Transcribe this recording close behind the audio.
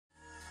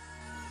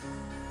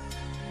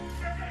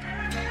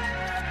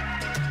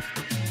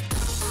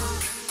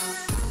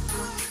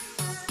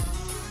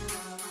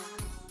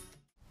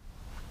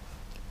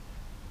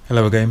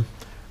Hello again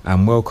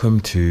and welcome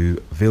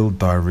to Build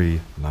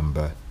Diary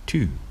number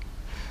 2.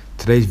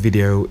 Today's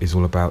video is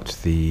all about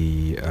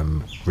the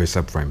rear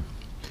subframe.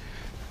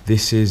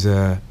 This is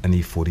an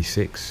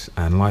E46,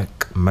 and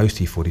like most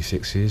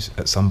E46s,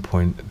 at some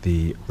point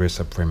the rear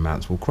subframe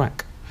mounts will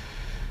crack.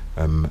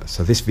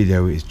 So this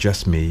video is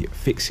just me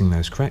fixing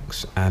those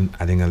cracks and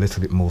adding a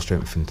little bit more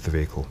strength into the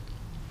vehicle.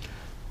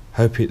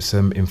 Hope it's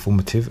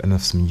informative and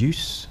of some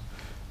use.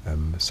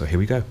 So here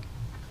we go.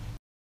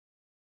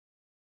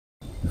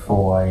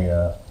 Before I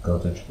go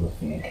to the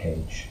fitting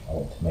cage, I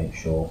want to make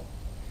sure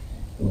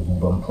it was all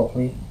done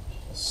properly.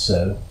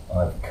 So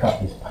I've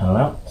cut this panel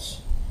out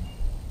just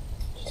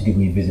to give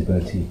me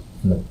visibility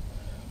from the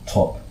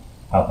top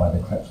out by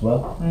the cracks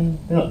well, and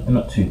they're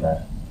not too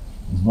bad.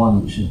 There's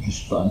one which is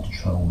just starting to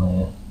travel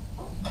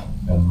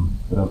there,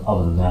 but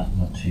other than that,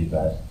 not too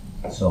bad.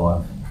 So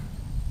I've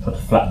tried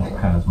to flatten the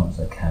panel as much as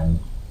I can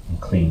and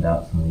cleaned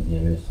out some of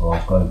these areas. So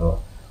I'll go over,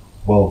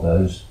 weld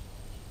those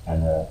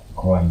and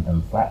grind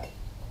them flat.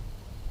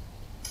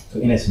 So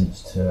in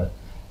essence,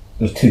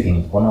 there's two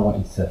things. One, I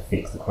wanted to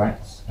fix the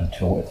cracks, and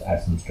two, I wanted to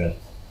add some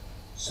strength.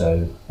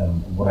 So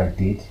what I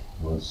did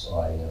was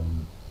I,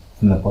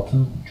 from the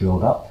bottom,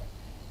 drilled up,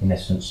 in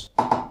essence,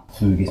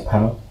 through this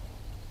panel.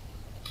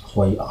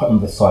 So I can't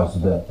remember the size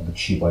of the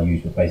tube I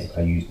used, but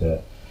basically I used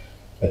a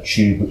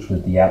tube which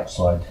was the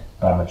outside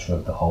diameter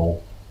of the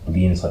hole, but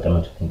the inside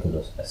diameter I think it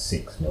was a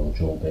 6mm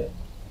drill bit,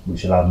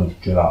 which allowed me to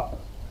drill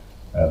up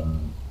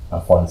and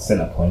find the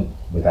centre point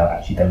without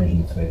actually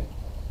damaging the thread.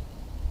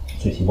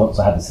 So you see, once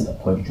I had the centre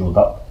point drilled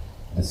up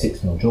with the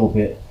 6mm drill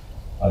bit,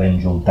 I then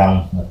drilled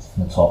down from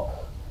the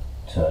top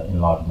to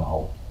enlarge the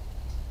hole.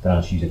 Then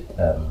I just used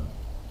a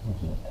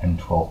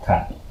M12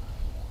 tap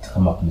to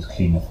come up and just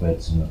clean the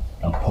threads and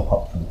pop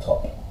up from the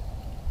top.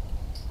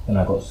 Then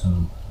I got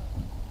some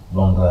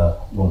longer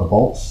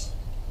bolts.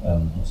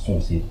 So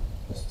obviously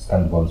the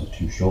standard ones are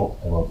too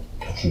short, they won't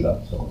protrude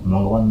up, so I got the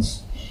longer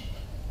ones.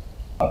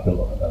 I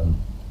built a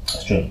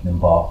strengthening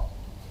bar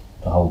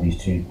to hold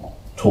these two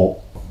taut.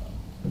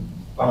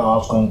 And I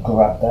was going to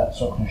grab that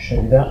so I can show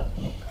you that.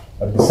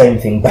 I did the same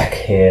thing back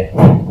here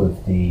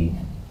with the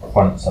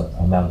front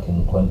subframe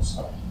mounting points,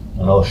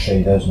 and I'll show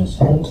you those in a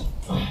second.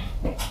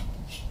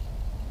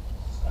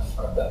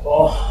 Grab that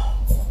bar.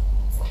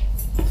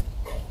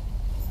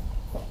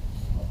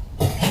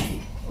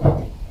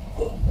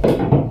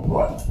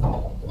 Right.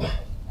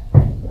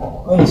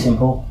 Very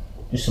simple,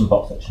 just some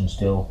box section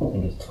steel, I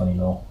think it's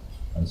 20mm,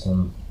 and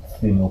some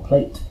 3mm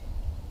plate.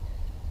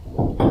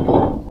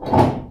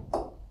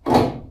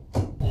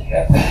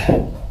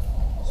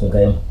 So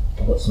again,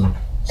 I've got some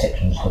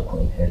sections to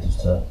put in here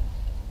just to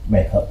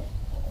make up,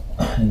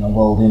 and I'll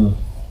weld in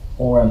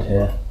all around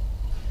here,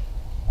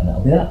 and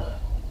that'll be that.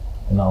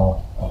 And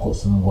I've got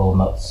some weld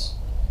nuts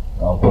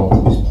that I'll weld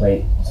to this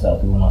plate, so that'll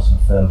be all nice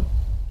and firm.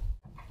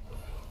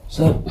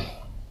 So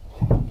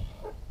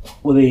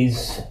with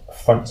these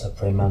front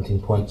subframe mounting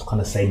points, kind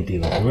of same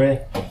deal as the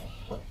rear.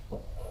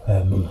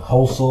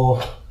 Hole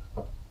saw,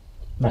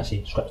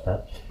 actually scratch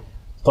that.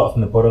 Start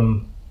from the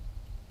bottom.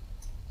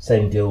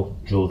 Same deal,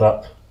 drilled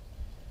up,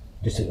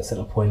 just at the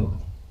centre point,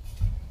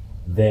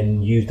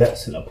 then use that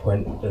centre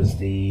point as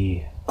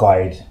the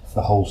guide for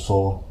the hole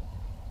saw,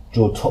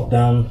 drilled top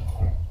down,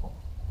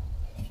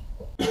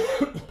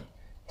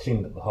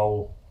 cleaned up the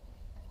hole,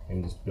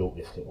 and just built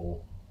this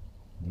little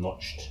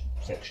notched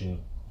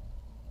section,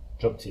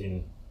 dropped it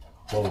in,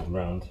 welded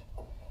around,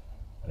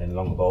 and then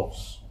longer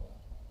bolts,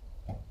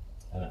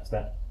 and that's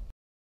that.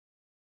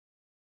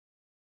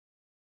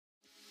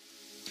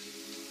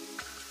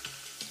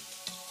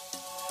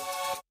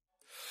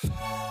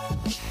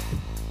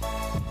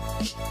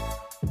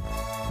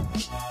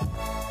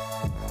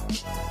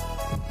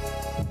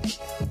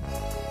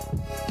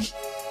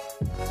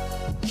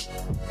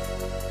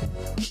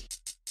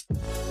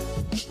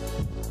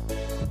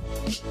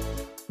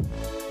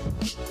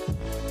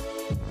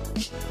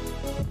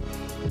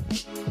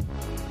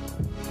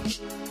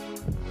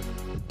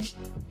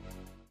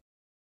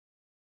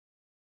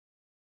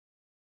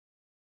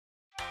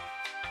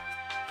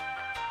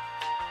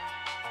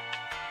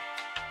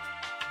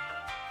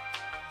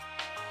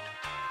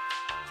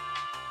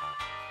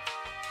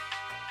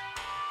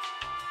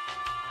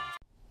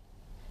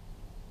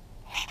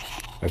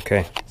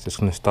 Okay, so just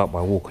going to start by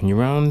walking you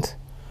around.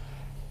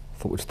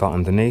 Thought we'd start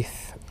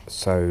underneath.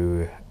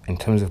 So in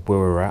terms of where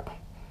we're at,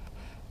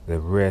 the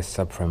rear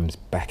subframe's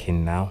back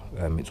in now.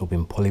 It's all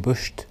been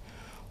polybushed.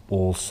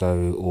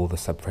 Also, all the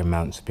subframe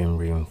mounts have been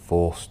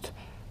reinforced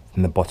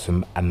from the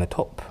bottom and the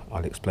top.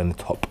 I'll explain the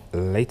top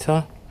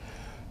later.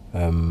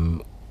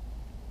 In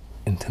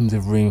terms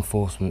of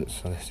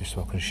reinforcements, so let's just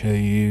so I can show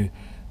you.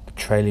 The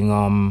trailing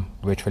arm,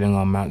 rear trailing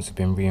arm mounts have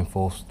been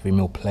reinforced,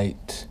 3mm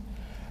plate,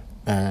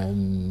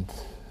 and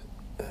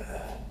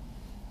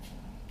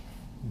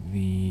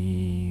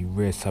the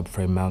rear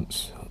subframe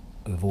mounts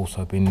have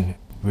also been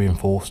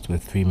reinforced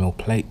with 3mm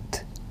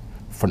plate,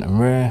 front and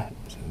rear.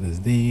 So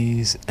there's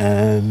these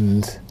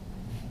and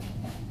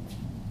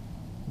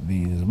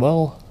these as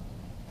well.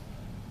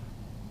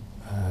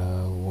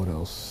 What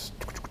else?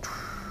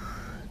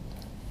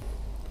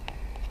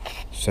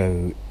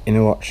 So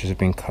inner arches have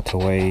been cut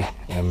away,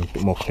 a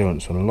bit more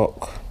clearance on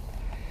lock.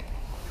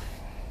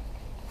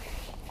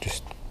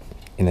 Just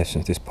in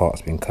essence, this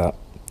part's been cut,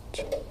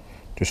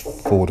 just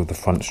forward of the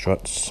front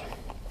struts.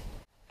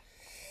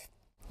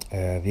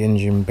 The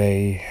engine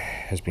bay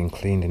has been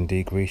cleaned and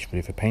degreased,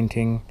 ready for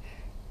painting.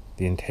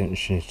 The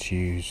intention is to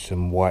use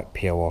some white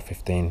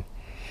PR15.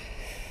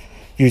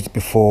 Used it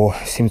before,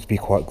 seems to be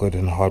quite good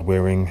and hard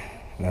wearing,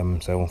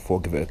 so I thought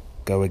I'd give it a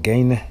go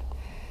again.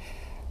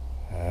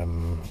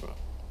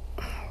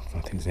 I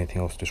don't think there's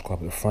anything else to describe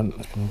at the front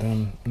that's been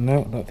done.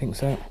 No, I don't think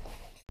so.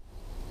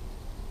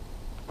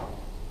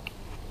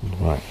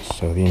 Right,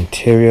 so the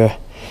interior,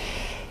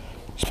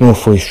 it's been all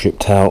fully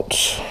stripped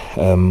out,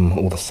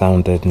 all the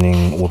sound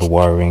deadening, all the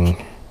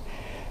wiring,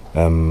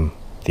 the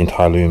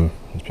entire loom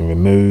has been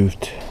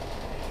removed.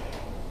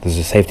 There's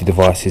a safety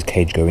devices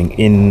cage going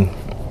in,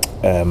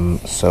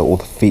 so all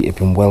the feet have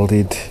been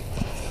welded,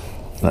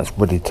 and that's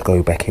ready to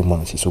go back in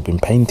once it's all been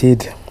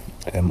painted.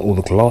 All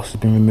the glass has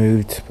been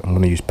removed. I'm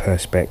going to use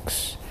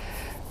Perspex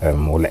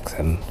or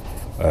Lexan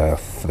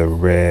for the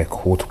rear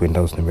quarter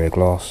windows and the rear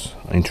glass.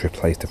 I need to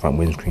replace the front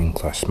windscreen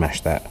because I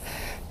smashed that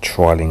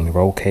trialing the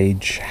roll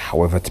cage.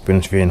 However, to be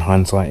honest with you, in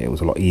hindsight, it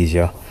was a lot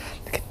easier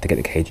to get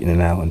the cage in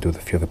and out and do a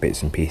few other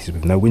bits and pieces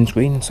with no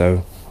windscreen.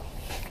 So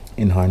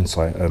in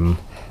hindsight, I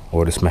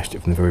would have smashed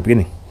it from the very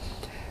beginning.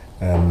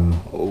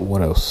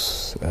 What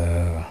else?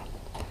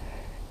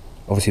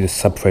 Obviously the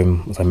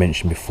subframe, as I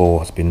mentioned before,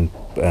 has been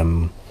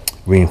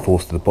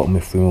reinforced at the bottom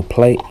with 3mm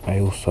plate. I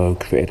also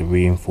created a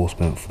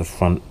reinforcement for the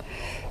front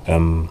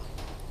and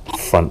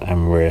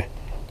rear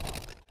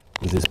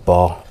with this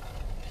bar,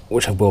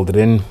 which I've welded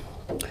in,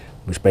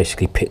 which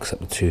basically picks up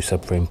the two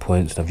subframe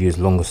points, and I've used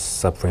longer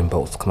subframe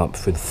bolts to come up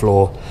through the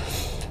floor.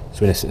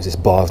 So in essence, this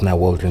bar is now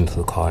welded into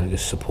the car and it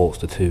just supports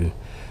the two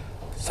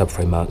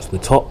subframe mounts on the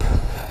top.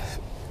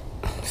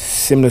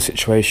 Similar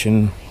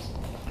situation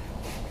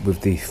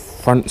with the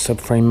front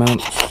subframe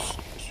mounts.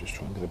 Let's just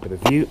try and get a bit of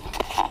view.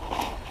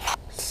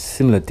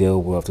 Similar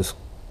deal where I've just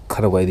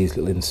cut away these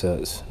little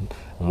inserts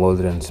and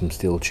welded in some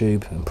steel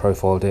tube and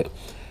profiled it,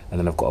 and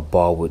then I've got a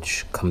bar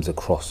which comes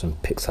across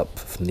and picks up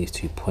from these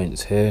 2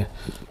 points here.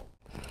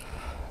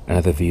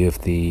 Another view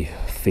of the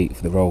feet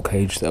for the roll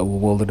cage that were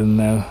welded in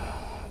there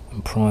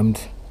and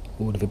primed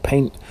all of the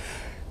paint.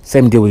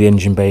 Same deal with the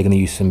engine bay. Going to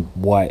use some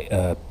white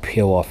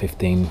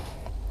PR15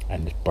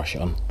 and just brush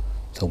it on.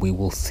 So we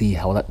will see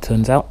how that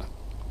turns out.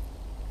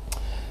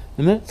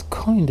 And that's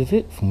kind of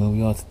it from where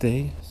we are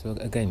today. So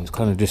again, it's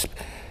kind of just,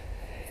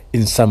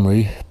 in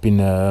summary,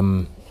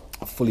 been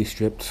fully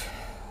stripped,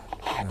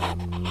 a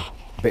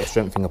bit of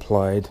strengthening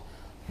applied,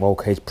 roll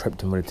cage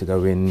prepped and ready to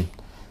go in,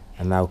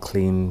 and now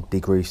clean,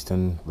 degreased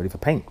and ready for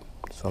paint.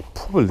 So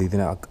probably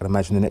then I'd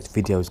imagine the next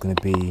video is going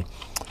to be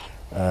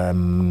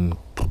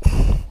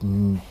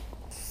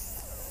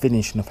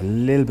finishing off a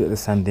little bit of the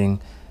sanding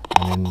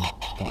and then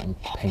starting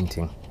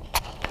painting.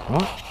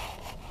 Alright,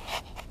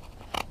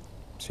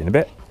 see you in a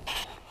bit.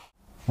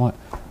 Right,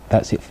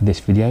 that's it for this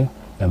video.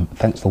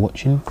 Thanks for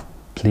watching.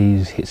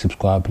 Please hit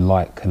subscribe,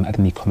 like and add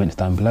any comments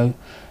down below,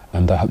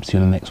 and I hope to see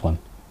you in the next one.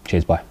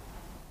 Cheers, bye.